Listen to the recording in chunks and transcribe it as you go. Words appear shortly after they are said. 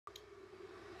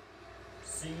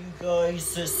So you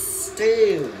guys are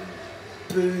still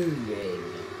booing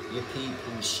your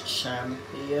people's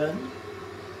champion?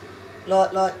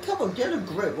 Like, come on, get a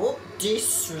grip. What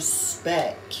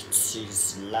disrespect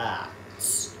is that?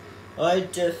 I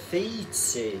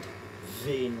defeated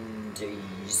Vin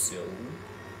Diesel.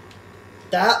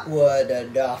 That weren't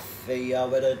enough for you. I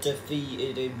would have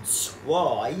defeated him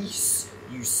twice.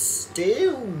 You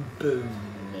still boo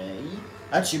me.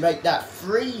 Actually make that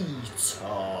 3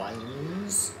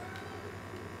 times.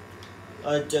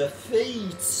 I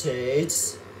defeated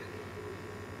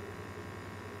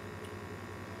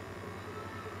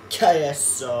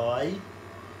KSI-ish.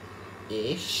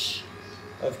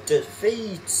 I've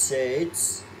defeated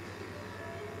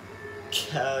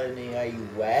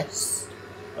Kanye West.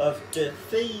 I've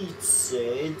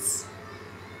defeated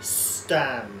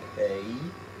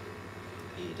Stampy.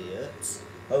 Idiot.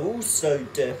 I've also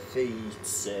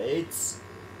defeated,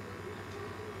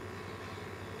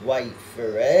 wait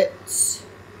for it,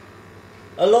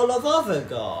 a lot of other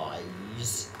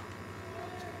guys.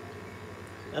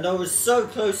 And I was so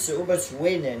close to almost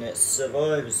winning at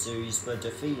Survivor Series by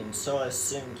defeating Ty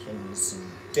Simpkins and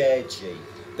Deji.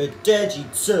 But Deji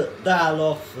took that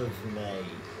off of me.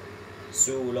 It's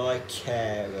all I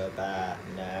care about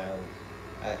now.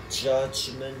 At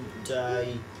Judgement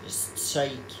Day is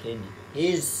taking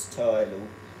his title,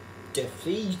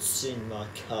 defeating my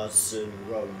cousin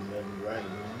Roman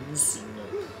Reigns in the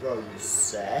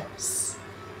process,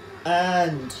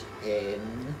 and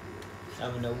in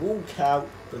having a walk out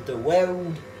with the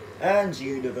World and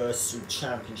Universal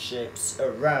Championships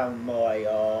around my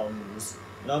arms.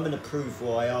 And I'm going to prove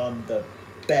why I'm the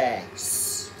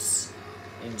best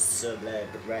in celeb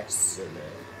wrestling.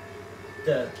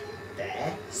 The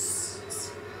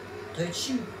best? Don't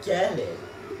you get it?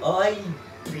 I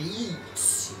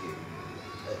beat you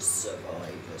at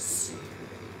Survivor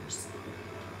Series.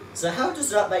 So how does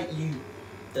that make you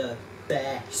the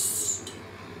best,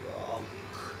 Rock?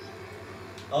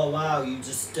 Oh wow, you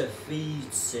just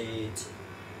defeated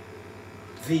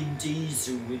Vin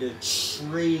Diesel with a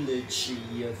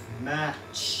trilogy of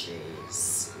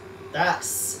matches.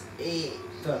 That's it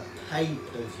for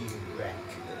pay-per-view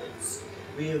records.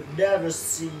 We have never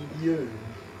seen you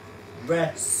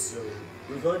wrestle.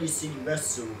 We've only seen you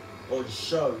wrestle on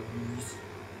shows,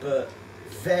 but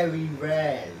very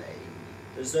rarely.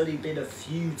 There's only been a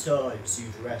few times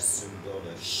you've wrestled on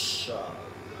a show.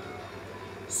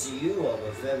 So you are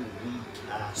a very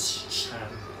weak-ass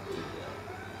champion.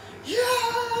 Yeah!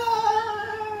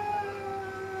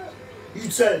 You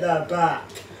take that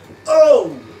back.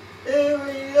 Oh! Here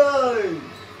we go!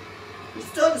 He's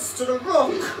done this to the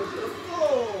Rock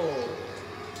before!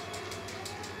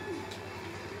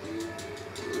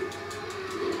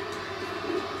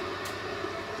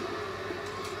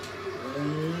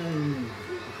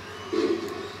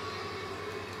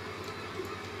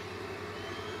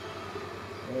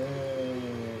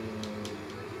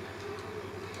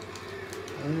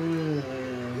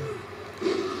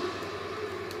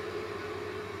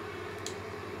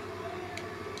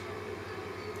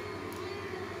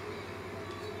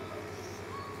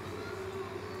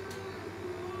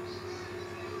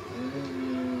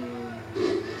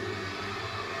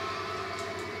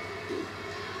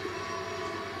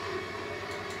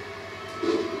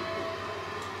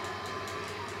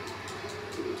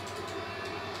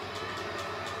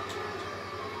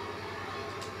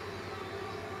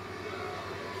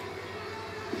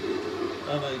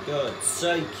 Oh my god,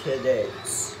 taking it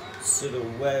to the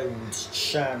world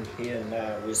champion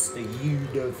now is the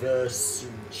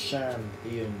universal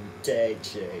champion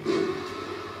Deji.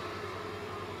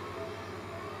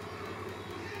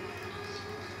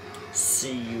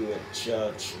 See you at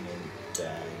Judgment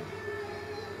Day.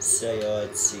 Say hi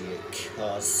to your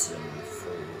cousin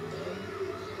for